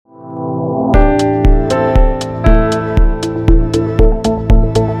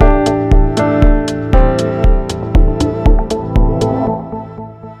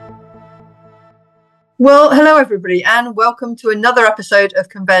Well, hello everybody, and welcome to another episode of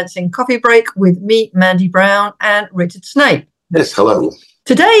Conveyancing Coffee Break with me, Mandy Brown, and Richard Snape. Yes, hello.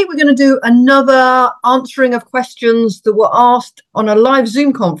 Today we're going to do another answering of questions that were asked on a live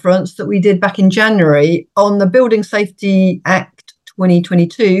Zoom conference that we did back in January on the Building Safety Act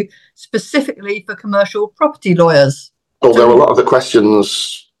 2022, specifically for commercial property lawyers. Although a lot of the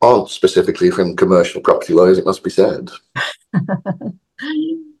questions aren't specifically from commercial property lawyers, it must be said.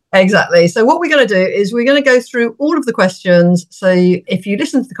 Exactly. So what we're going to do is we're going to go through all of the questions. So if you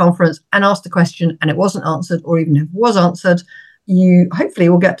listen to the conference and asked a question and it wasn't answered, or even if it was answered, you hopefully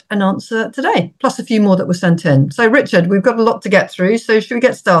will get an answer today, plus a few more that were sent in. So Richard, we've got a lot to get through. So should we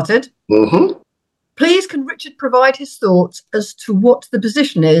get started? Mm-hmm. Please, can Richard provide his thoughts as to what the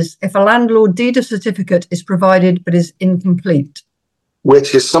position is if a landlord deed of certificate is provided but is incomplete?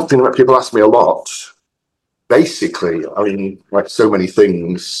 Which is something that people ask me a lot. Basically, I mean, like so many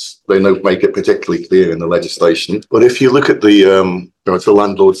things, they don't make it particularly clear in the legislation. But if you look at it's a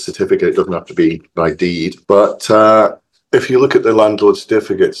landlord certificate, it doesn't have to be by deed. But if you look at the landlord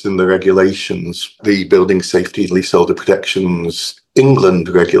certificates in the regulations, the Building Safety Leaseholder Protections England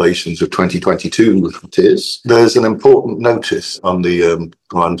regulations of 2022, it is, there's an important notice on the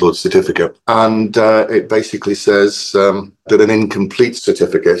landlord certificate. And it basically says that an incomplete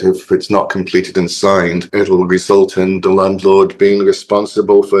certificate, if it's not completed and signed, it'll result in the landlord being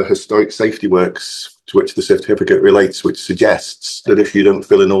responsible for historic safety works to which the certificate relates, which suggests that if you don't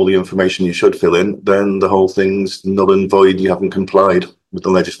fill in all the information you should fill in, then the whole thing's null and void. You haven't complied with the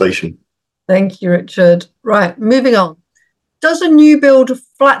legislation. Thank you, Richard. Right, moving on. Does a new build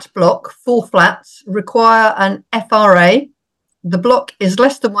flat block, 4 flats, require an FRA? The block is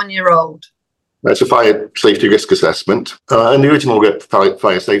less than 1 year old. That's a fire safety risk assessment. In the original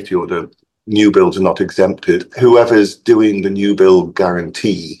fire safety order, new builds are not exempted. Whoever's doing the new build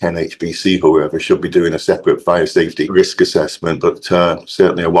guarantee, NHBC, whoever, should be doing a separate fire safety risk assessment. But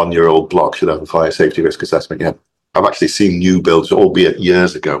certainly a 1 year old block should have a fire safety risk assessment, yeah. I've actually seen new builds, albeit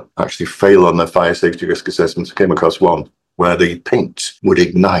years ago, actually fail on their fire safety risk assessments. I came across one where the paint would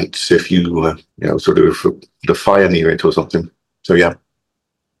ignite if you, sort of the fire near it or something. So, yeah.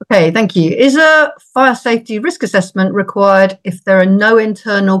 Okay, thank you. Is a fire safety risk assessment required if there are no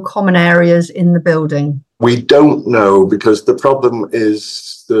internal common areas in the building? We don't know, because the problem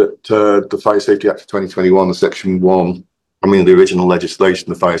is that the Fire Safety Act of 2021, Section 1, the original legislation,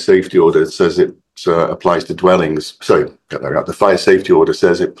 the Fire Safety Order, says it applies to dwellings. Sorry, get that right. The Fire Safety Order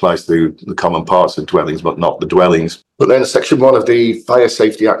says it applies to the common parts of dwellings, but not the dwellings. But then Section 1 of the Fire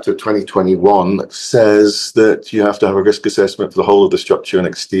Safety Act of 2021 says that you have to have a risk assessment for the whole of the structure and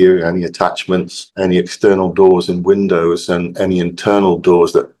exterior, any attachments, any external doors and windows, and any internal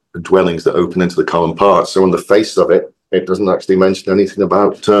doors that dwellings that open into the common parts. So on the face of it, it doesn't actually mention anything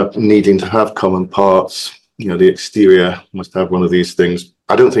about needing to have common parts. The exterior must have one of these things.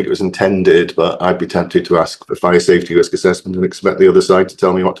 I don't think it was intended, but I'd be tempted to ask for fire safety risk assessment and expect the other side to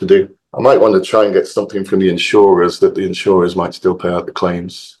tell me what to do. I might want to try and get something from the insurers that the insurers might still pay out the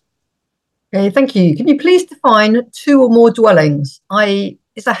claims. Okay, thank you. Can you please define 2 or more dwellings, i.e.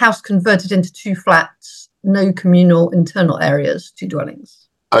 is a house converted into 2 flats, no communal internal areas, 2 dwellings?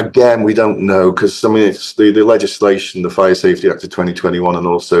 Again, we don't know, because it's the legislation, the Fire Safety Act of 2021, and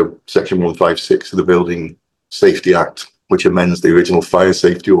also Section 156 of the Building Safety Act, which amends the original fire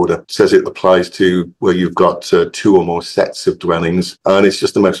safety order, says it applies to where you've got 2 or more sets of dwellings. And it's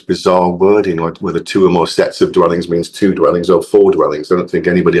just the most bizarre wording, like whether 2 or more sets of dwellings means 2 dwellings or 4 dwellings. I don't think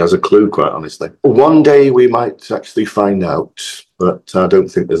anybody has a clue, quite honestly. One day we might actually find out, but I don't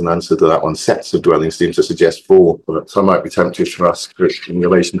think there's an answer to that one. Sets of dwellings seems to suggest 4, but I might be tempted to ask in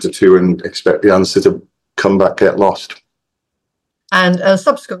relation to 2 and expect the answer to come back, get lost. And a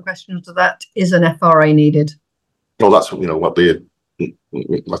subsequent question to that, is an FRA needed? Well, that's I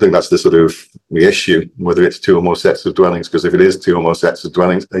think that's the sort of the issue, whether it's 2 or more sets of dwellings, because if it is 2 or more sets of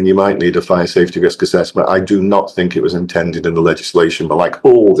dwellings, then you might need a fire safety risk assessment. I do not think it was intended in the legislation, but like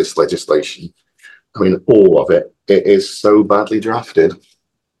all this legislation, all of it, it is so badly drafted.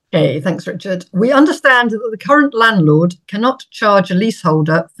 Okay, thanks, Richard. We understand that the current landlord cannot charge a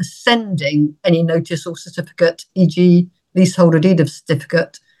leaseholder for sending any notice or certificate, e.g. leaseholder deed of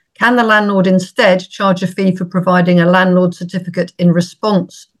certificate. Can the landlord instead charge a fee for providing a landlord certificate in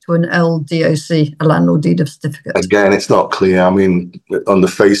response to an LDOC, a landlord deed of certificate? Again, it's not clear. On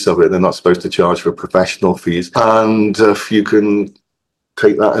the face of it, they're not supposed to charge for professional fees. And if you can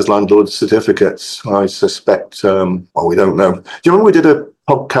take that as landlord certificates, I suspect, we don't know. Do you remember we did a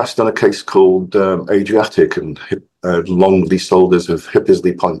podcast on a case called Adriatic and long leaseholders of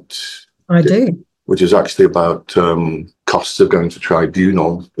Hippisley Point? I do. Which is actually about costs of going to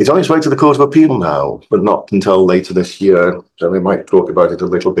tribunal. It's on its way to the Court of Appeal now, but not until later this year. So they might talk about it a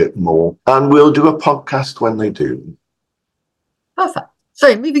little bit more. And we'll do a podcast when they do. Perfect.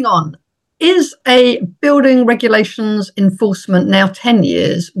 So moving on. Is a building regulations enforcement now 10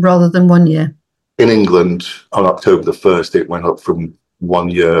 years rather than 1 year? In England, on October the 1st, it went up from 1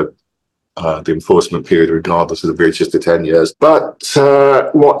 year, the enforcement period, regardless of the breaches, to 10 years. But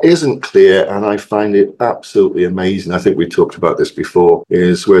what isn't clear, and I find it absolutely amazing, I think we talked about this before,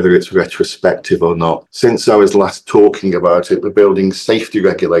 is whether it's retrospective or not. Since I was last talking about it, the building safety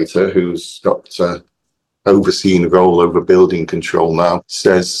regulator, who's got overseeing role over building control now,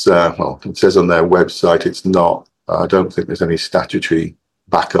 says, it says on their website it's not. I don't think there's any statutory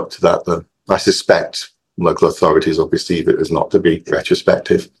backup to that. I suspect local authorities will perceive it as not to be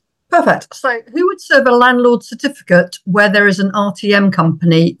retrospective. Perfect. So who would serve a landlord certificate where there is an RTM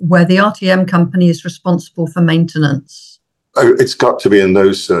company, where the RTM company is responsible for maintenance? It's got to be in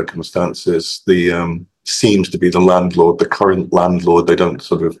those circumstances. Seems to be the landlord, the current landlord. They don't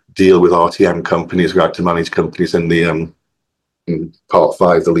sort of deal with RTM companies, right to manage companies in the in Part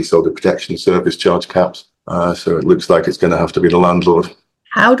 5, the Leaseholder Protection Service charge caps. So it looks like it's going to have to be the landlord.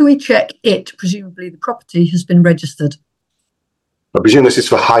 How do we check it? Presumably the property has been registered. I presume this is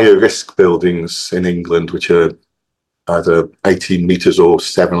for higher risk buildings in England, which are either 18 metres or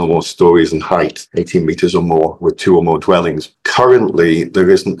 7 or more stories in height, 18 metres or more with 2 or more dwellings. Currently, there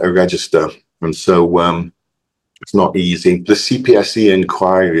isn't a register. And so it's not easy. The CPSE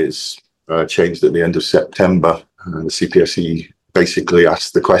inquiries changed at the end of September. And the CPSE basically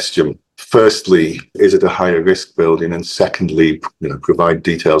asked the question, firstly, is it a higher risk building? And secondly, provide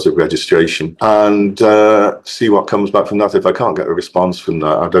details of registration and see what comes back from that. If I can't get a response from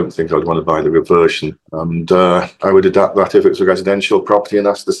that, I don't think I'd want to buy the reversion. And I would adapt that if it's a residential property and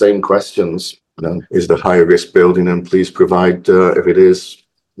ask the same questions. Is it a higher risk building? And please provide, if it is,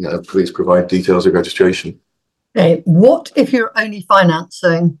 please provide details of registration. Okay. What if you're only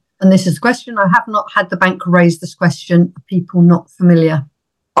financing? And this is a question, I have not had the bank raise this question. Are people not familiar?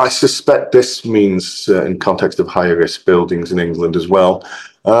 I suspect this means in context of higher risk buildings in England as well.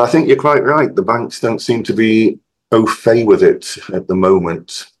 I think you're quite right. The banks don't seem to be au fait with it at the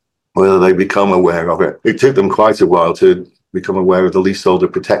moment, whether they become aware of it. It took them quite a while to become aware of the leaseholder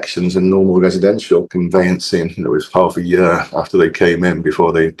protections in normal residential conveyancing. It was half a year after they came in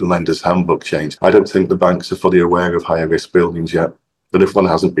before the lender's handbook changed. I don't think the banks are fully aware of higher risk buildings yet. But if one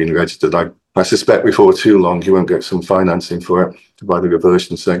hasn't been registered, I suspect before too long you won't get some financing for it to buy the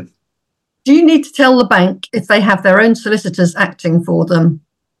reversion thing. Do you need to tell the bank if they have their own solicitors acting for them?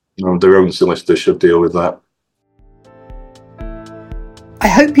 Their own solicitor should deal with that. I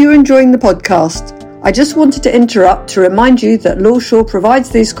hope you're enjoying the podcast. I just wanted to interrupt to remind you that Lawshaw provides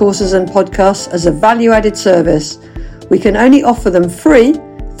these courses and podcasts as a value-added service. We can only offer them free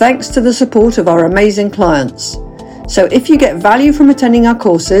thanks to the support of our amazing clients. So if you get value from attending our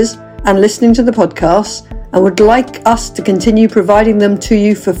courses and listening to the podcasts and would like us to continue providing them to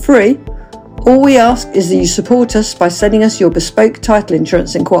you for free, all we ask is that you support us by sending us your bespoke title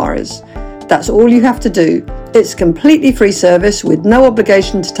insurance inquiries. That's all you have to do. It's a completely free service with no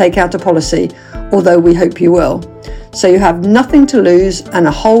obligation to take out a policy, although we hope you will. So you have nothing to lose and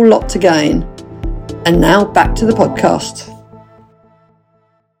a whole lot to gain. And now back to the podcast.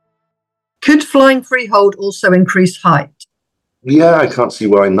 Could flying freehold also increase height? Yeah, I can't see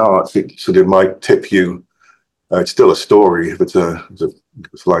why not. It sort of might tip you. It's still a story if it's a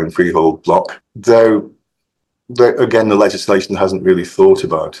flying freehold block. Though, again, the legislation hasn't really thought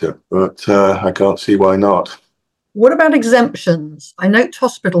about it, but I can't see why not. What about exemptions? I note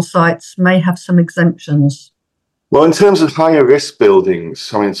hospital sites may have some exemptions. Well, in terms of higher risk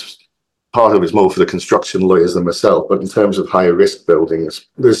buildings, I mean, part of it's more for the construction lawyers than myself, but in terms of higher risk buildings,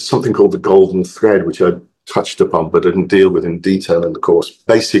 there's something called the golden thread, which I touched upon but didn't deal with in detail in the course.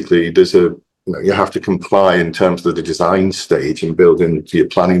 Basically, there's you have to comply in terms of the design stage and build into your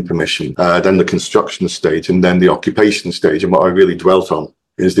planning permission, then the construction stage, and then the occupation stage. And what I really dwelt on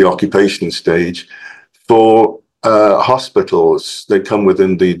is the occupation stage. For hospitals, they come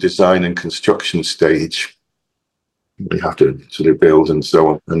within the design and construction stage. We have to sort of build and so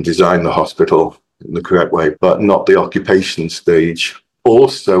on and design the hospital in the correct way, but not the occupation stage.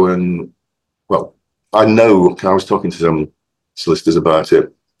 Also, I know I was talking to some solicitors about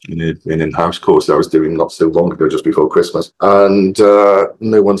it in an in-house course that I was doing not so long ago, just before Christmas, and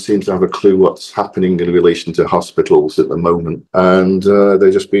no one seems to have a clue what's happening in relation to hospitals at the moment, and they're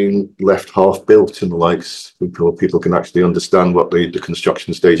just being left half built in the likes before people can actually understand what the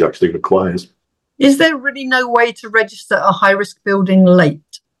construction stage actually requires. Is there really no way to register a high-risk building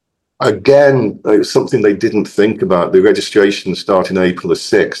late? Again, it's something they didn't think about. The registration started April the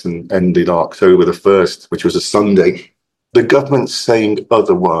 6th and ended October the 1st, which was a Sunday. The government's saying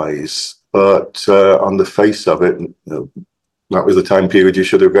otherwise, but on the face of it, that was the time period you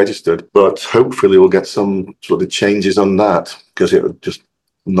should have registered. But hopefully we'll get some sort of changes on that, because it was just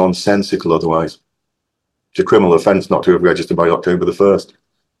nonsensical otherwise. It's a criminal offence not to have registered by October the 1st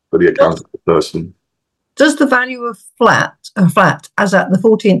for the accountable person. Does the value of a flat as at the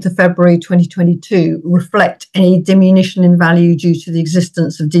 14th of February 2022 reflect any diminution in value due to the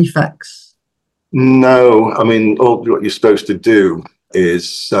existence of defects? No, I mean, all what you're supposed to do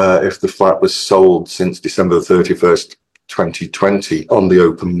is if the flat was sold since December the 31st, 2020 on the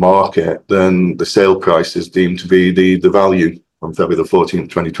open market, then the sale price is deemed to be the value on February the 14th,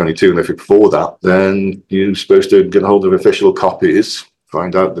 2022. And if it's before that, then you're supposed to get hold of official copies,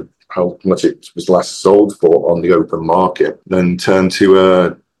 find out how much it was last sold for on the open market, then turn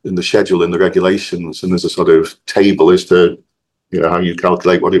to in the schedule, in the regulations, and there's a sort of table as to how you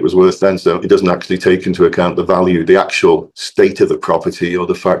calculate what it was worth then. So it doesn't actually take into account the value, the actual state of the property, or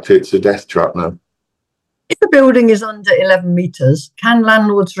the fact it's a death trap now. If a building is under 11 metres, can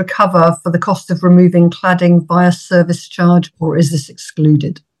landlords recover for the cost of removing cladding via service charge, or is this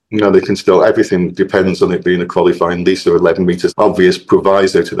excluded? No, they can still, everything depends on it being a qualifying lease of 11 metres. Obvious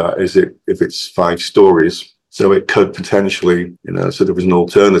proviso to that is if it's 5 stories. So it could potentially, sort of as an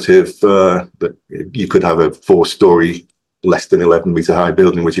alternative, that you could have a 4-story less than 11 metre high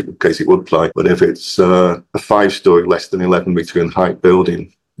building, which in case it would apply. But if it's a 5-story less than 11 metre in height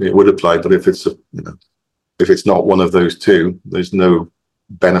building, it would apply. But if it's if it's not one of those two, there's no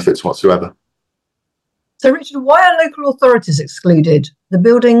benefits whatsoever. So, Richard, why are local authorities excluded? The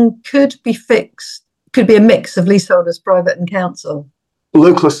building could be a mix of leaseholders, private and council.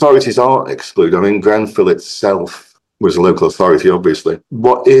 Local authorities are excluded. I mean, Grenfell itself was a local authority, obviously.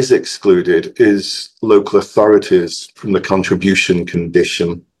 What is excluded is local authorities from the contribution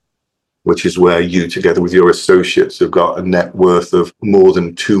condition, which is where you, together with your associates, have got a net worth of more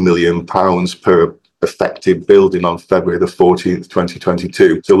than £2 million per affected building on February the 14th,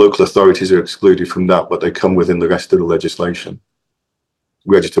 2022. So local authorities are excluded from that, but they come within the rest of the legislation.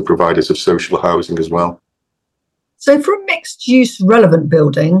 Registered providers of social housing as well. So for a mixed-use relevant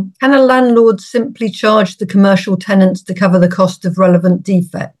building, can a landlord simply charge the commercial tenants to cover the cost of relevant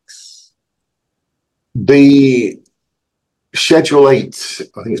defects? The Schedule 8,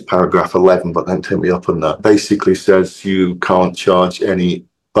 I think it's paragraph 11, but don't take me up on that, basically says you can't charge any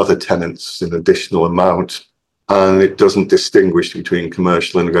other tenants an additional amount, and it doesn't distinguish between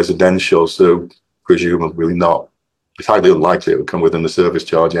commercial and residential, so presumably not. It's highly unlikely it would come within the service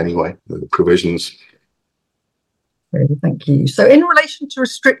charge anyway, the provisions. Okay, thank you. So in relation to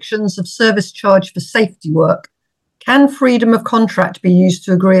restrictions of service charge for safety work, can freedom of contract be used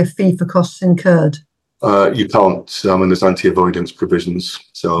to agree a fee for costs incurred? You can't. I mean, there's anti-avoidance provisions,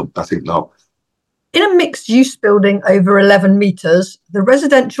 so I think not. In a mixed-use building over 11 metres, the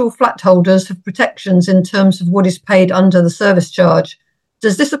residential flat holders have protections in terms of what is paid under the service charge.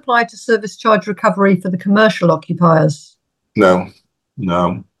 Does this apply to service charge recovery for the commercial occupiers? No.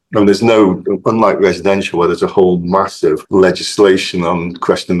 And there's no, unlike residential, where there's a whole massive legislation on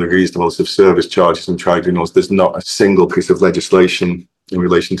questioning the reasonableness of service charges and tribunals, there's not a single piece of legislation in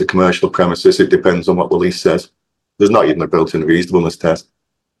relation to commercial premises. It depends on what the lease says. There's not even a built-in reasonableness test.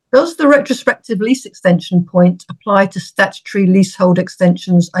 Does the retrospective lease extension point apply to statutory leasehold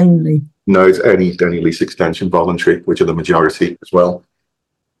extensions only? No, it's any lease extension voluntary, which are the majority as well.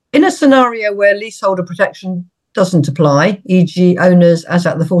 In a scenario where leaseholder protection doesn't apply, e.g. owners as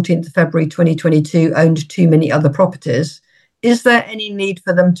at the 14th of February 2022 owned too many other properties, is there any need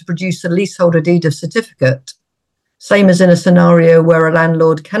for them to produce a leaseholder deed of certificate? Same as in a scenario where a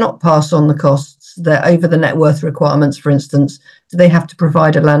landlord cannot pass on the costs, their over the net worth requirements, for instance, do they have to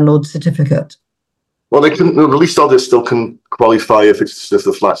provide a landlord certificate? Well, the leaseholders still can qualify if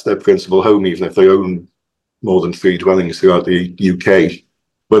the flat's their principal home, even if they own more than 3 dwellings throughout the UK.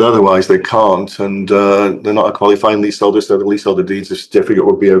 But otherwise they can't, and they're not a qualifying leaseholder, so the leaseholder deeds of certificate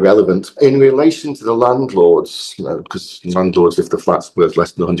would be irrelevant. In relation to the landlords, because landlords, if the flat's worth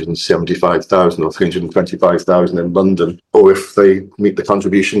less than 175,000 or 325,000 in London, or if they meet the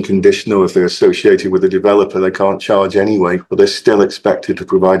contribution condition, or if they're associated with a developer, they can't charge anyway, but they're still expected to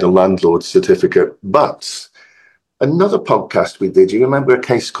provide a landlord certificate. But another podcast we did, you remember a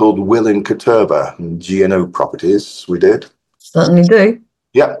case called Will and Katurba and GNO Properties we did? Certainly do.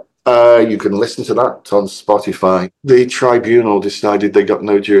 Yeah, you can listen to that on Spotify. The tribunal decided they got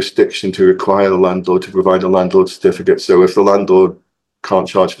no jurisdiction to require the landlord to provide a landlord certificate. So if the landlord can't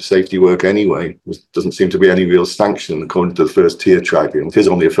charge for safety work anyway. There doesn't seem to be any real sanction according to the first tier tribunal. It is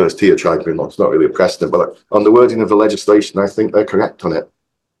only a first tier tribunal, it's not really a precedent, but on the wording of the legislation, I think they're correct on it.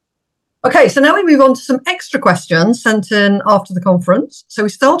 Okay, so now we move on to some extra questions sent in after the conference. So we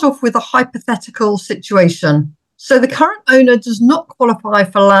start off with a hypothetical situation. So the current owner does not qualify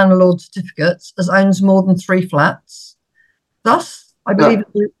for landlord certificates as owns more than 3 flats. Thus, I believe...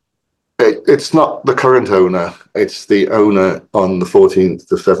 No, it's not the current owner. It's the owner on the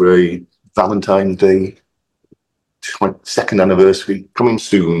 14th of February, Valentine's Day, 22nd anniversary, coming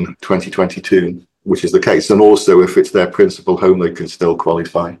soon, 2022, which is the case. And also, if it's their principal home, they can still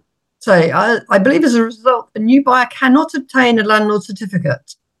qualify. So I believe as a result, a new buyer cannot obtain a landlord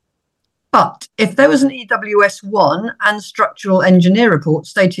certificate. But if there was an EWS1 and structural engineer report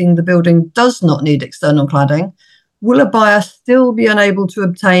stating the building does not need external cladding, will a buyer still be unable to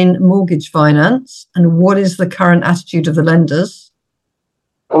obtain mortgage finance? And what is the current attitude of the lenders?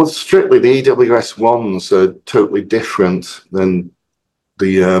 Well, strictly, the EWS1s are totally different than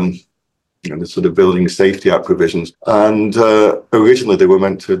the sort of Building Safety Act provisions. And originally they were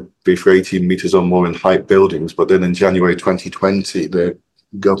meant to be for 18 metres or more in height buildings, but then in January 2020, the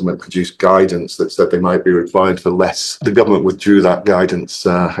government produced guidance that said they might be required for less. The government withdrew that guidance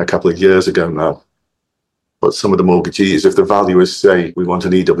a couple of years ago now. But some of the mortgagees, if the valuers say we want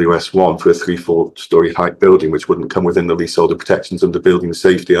an EWS1 for a 3-4 story height building, which wouldn't come within the leaseholder protections under Building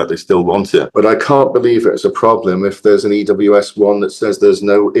Safety Act, they still want it. But I can't believe it's a problem if there's an EWS1 that says there's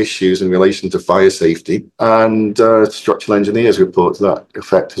no issues in relation to fire safety, and structural engineers report to that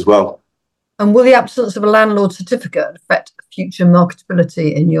effect as well. And will the absence of a landlord certificate affect future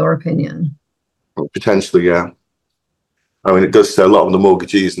marketability, in your opinion? Potentially, yeah. I mean, it does say a lot of the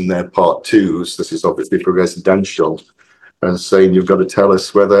mortgagees in their Part 2s, this is obviously for residential, and saying you've got to tell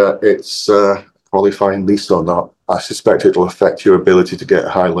us whether it's a qualifying lease or not. I suspect it'll affect your ability to get a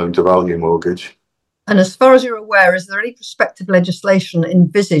high loan-to-value mortgage. And as far as you're aware, is there any prospective legislation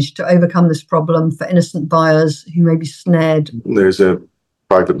envisaged to overcome this problem for innocent buyers who may be snared? There's a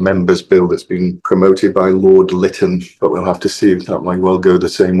private members bill that's been promoted by Lord Lytton, but we'll have to see if that might well go the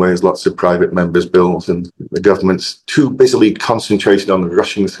same way as lots of private members bills, and the government's too busily concentrated on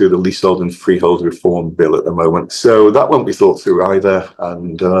rushing through the leasehold and freehold reform bill at the moment. So that won't be thought through either,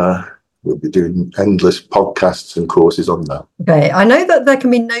 and we'll be doing endless podcasts and courses on that. Okay, I know that there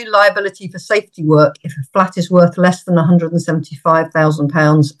can be no liability for safety work if a flat is worth less than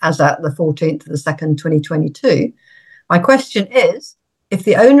 £175,000 as at the 14th of the 2nd, 2022. My question is, if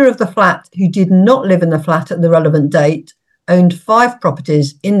the owner of the flat who did not live in the flat at the relevant date owned 5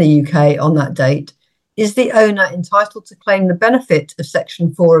 properties in the UK on that date, is the owner entitled to claim the benefit of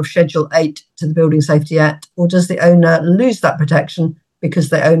Section 4 of Schedule 8 to the Building Safety Act, or does the owner lose that protection because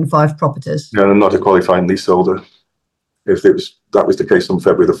they own 5 properties? No, I'm not a qualifying leaseholder. If that was the case on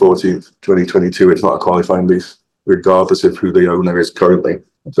February the 14th, 2022, it's not a qualifying lease, regardless of who the owner is currently.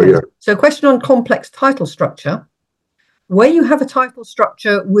 So, yeah. So a question on complex title structure. Where you have a title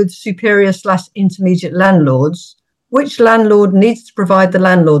structure with superior/intermediate landlords, which landlord needs to provide the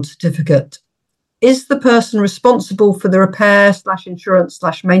landlord certificate? Is the person responsible for the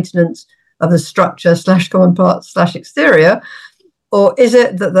repair/insurance/maintenance of the structure/common parts/exterior? Or is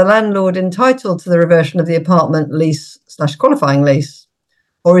it that the landlord entitled to the reversion of the apartment lease/qualifying lease?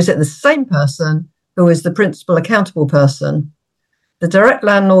 Or is it the same person who is the principal accountable person? The direct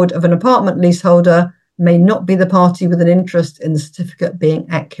landlord of an apartment leaseholder may not be the party with an interest in the certificate being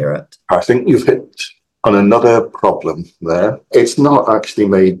accurate. I think you've hit on another problem there. It's not actually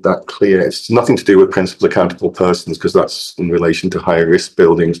made that clear. It's nothing to do with principal accountable persons, because that's in relation to higher risk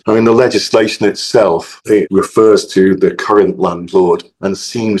buildings. I mean, the legislation itself, it refers to the current landlord and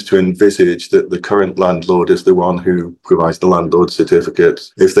seems to envisage that the current landlord is the one who provides the landlord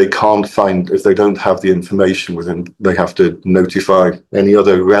certificate. If they don't have the information within, they have to notify any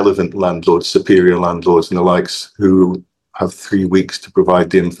other relevant landlords, superior landlords and the likes, who have 3 weeks to provide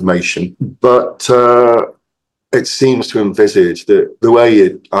the information. But it seems to envisage that the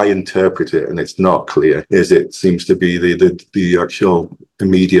way I interpret it, and it's not clear, is it seems to be the actual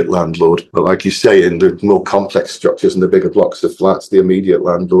immediate landlord. But like you say, in the more complex structures and the bigger blocks of flats, the immediate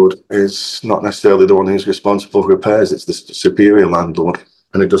landlord is not necessarily the one who's responsible for repairs. It's the superior landlord.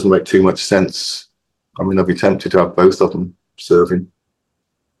 And it doesn't make too much sense. I mean, I'd be tempted to have both of them serving.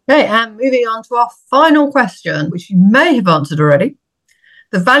 Okay, and moving on to our final question, which you may have answered already.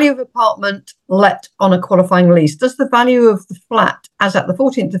 The value of apartment let on a qualifying lease. Does the value of the flat as at the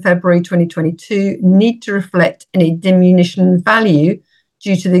 14th of February 2022 need to reflect any diminution value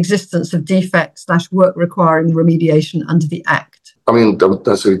due to the existence of defects/work requiring remediation under the Act? I mean,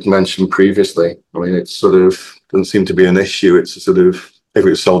 as we mentioned previously, I mean, it's sort of doesn't seem to be an issue. It's a sort of, if it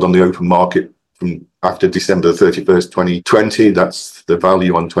was sold on the open market from after December 31st, 2020, that's the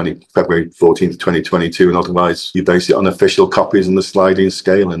value on February 14th, 2022. And otherwise, you base it on official copies and the sliding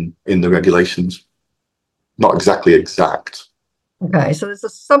scale and in the regulations. Not exactly exact. Okay, so there's a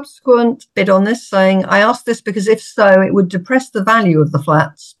subsequent bit on this saying, I asked this because if so, it would depress the value of the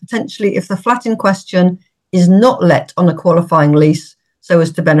flats, potentially if the flat in question is not let on a qualifying lease so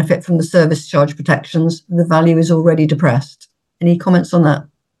as to benefit from the service charge protections, the value is already depressed. Any comments on that?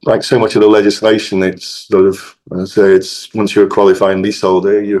 Like so much of the legislation, it's sort of, I say, it's once you're a qualifying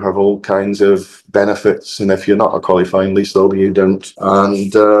leaseholder, you have all kinds of benefits. And if you're not a qualifying leaseholder, you don't.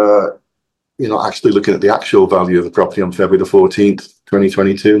 And you're not actually looking at the actual value of the property on February the 14th,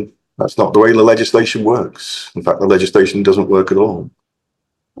 2022. That's not the way the legislation works. In fact, the legislation doesn't work at all.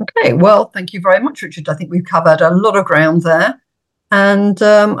 Okay, well, thank you very much, Richard. I think we've covered a lot of ground there. And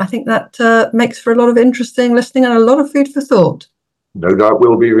I think that makes for a lot of interesting listening and a lot of food for thought. No doubt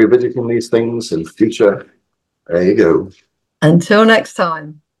we'll be revisiting these things in future. There you go. Until next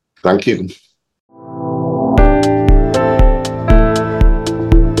time. Thank you.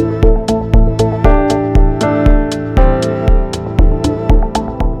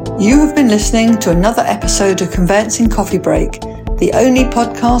 You have been listening to another episode of Conveyancing Coffee Break, the only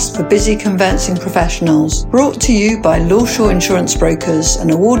podcast for busy conveyancing professionals, brought to you by Lawshaw Insurance Brokers,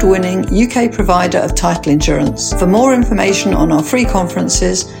 an award-winning UK provider of title insurance. For more information on our free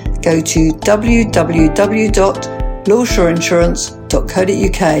conferences, go to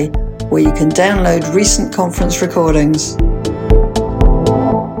www.lawshawinsurance.co.uk, where you can download recent conference recordings.